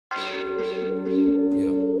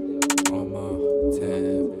Yeah, on my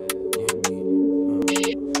tab, give me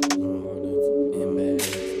hundreds in bags.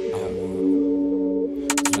 I want.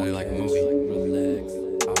 It's really like a movie. Relax.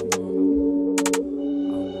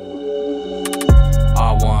 I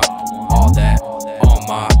want all that on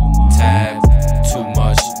my tab. Too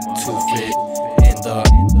much to fit in the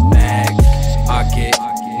bag. I get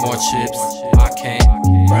more chips. I can't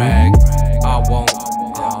brag. I won't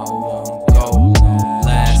go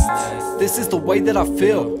last. This is the way that I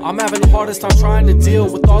feel. I'm having the hardest time trying to deal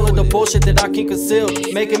with all of the bullshit that I can't conceal,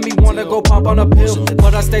 making me wanna go pop on a pill.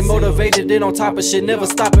 But I stay motivated and on top of shit, never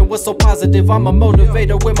stopping. What's so positive? I'm a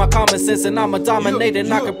motivator with my common sense, and I'm a dominator,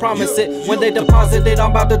 and I can promise it. When they deposit it,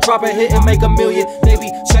 I'm about to drop a hit and make a million. They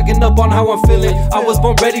be checking up on how I'm feeling. I was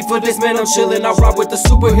born ready for this, man, I'm chilling. I ride with the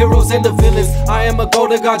superheroes and the villains. I am a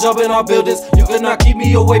golden god jumping our buildings. You cannot keep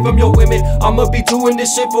me away from your women. I'ma be doing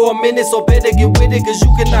this shit for a minute, so better get with it, cause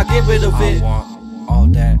you cannot get rid of it. I want all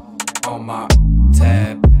that on my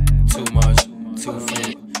tab. Too much to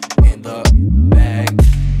fit in the bag.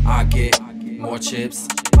 I get more chips,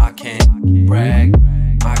 I can't brag.